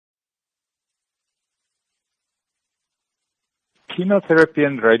Chemotherapy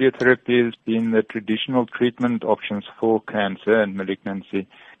and radiotherapy has been the traditional treatment options for cancer and malignancy.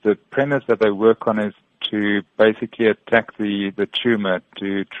 The premise that they work on is to basically attack the tumor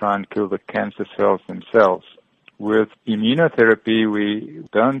to try and kill the cancer cells themselves. With immunotherapy, we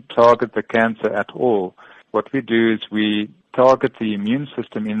don't target the cancer at all. What we do is we target the immune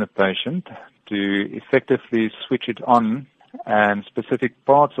system in the patient to effectively switch it on and specific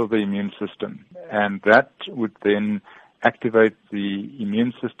parts of the immune system. And that would then activate the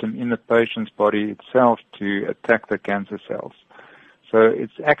immune system in the patient's body itself to attack the cancer cells. So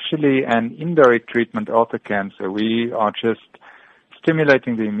it's actually an indirect treatment of the cancer. We are just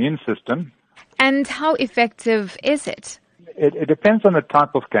stimulating the immune system. And how effective is it? It depends on the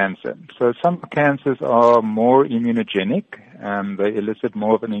type of cancer. So some cancers are more immunogenic. They elicit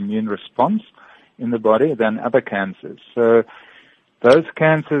more of an immune response in the body than other cancers. So those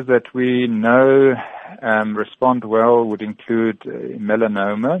cancers that we know respond well would include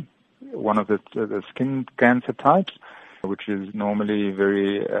melanoma, one of the skin cancer types, which is normally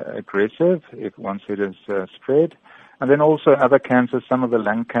very aggressive once it is spread. And then also other cancers, some of the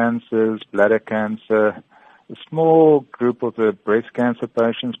lung cancers, bladder cancer, a small group of the breast cancer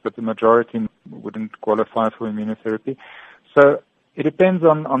patients, but the majority wouldn't qualify for immunotherapy. So it depends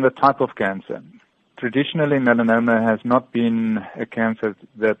on the type of cancer. Traditionally, melanoma has not been a cancer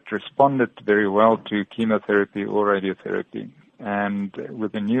that responded very well to chemotherapy or radiotherapy. And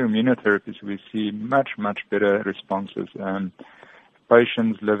with the new immunotherapies, we see much, much better responses.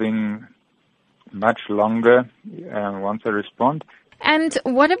 Patients living much longer once they respond. And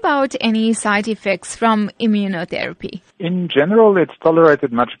what about any side effects from immunotherapy? In general, it's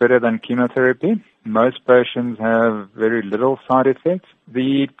tolerated much better than chemotherapy. Most patients have very little side effects.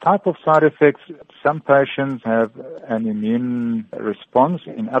 The type of side effects, some patients have an immune response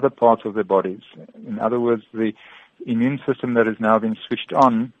in other parts of their bodies. In other words, the immune system that has now been switched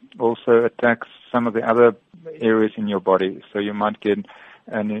on also attacks some of the other areas in your body. So you might get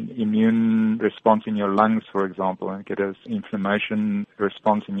an immune response in your lungs, for example, and get an inflammation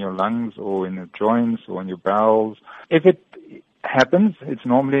response in your lungs or in the joints or in your bowels. If it happens, it's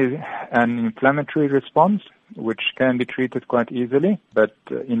normally an inflammatory response, which can be treated quite easily, but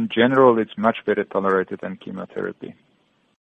in general, it's much better tolerated than chemotherapy.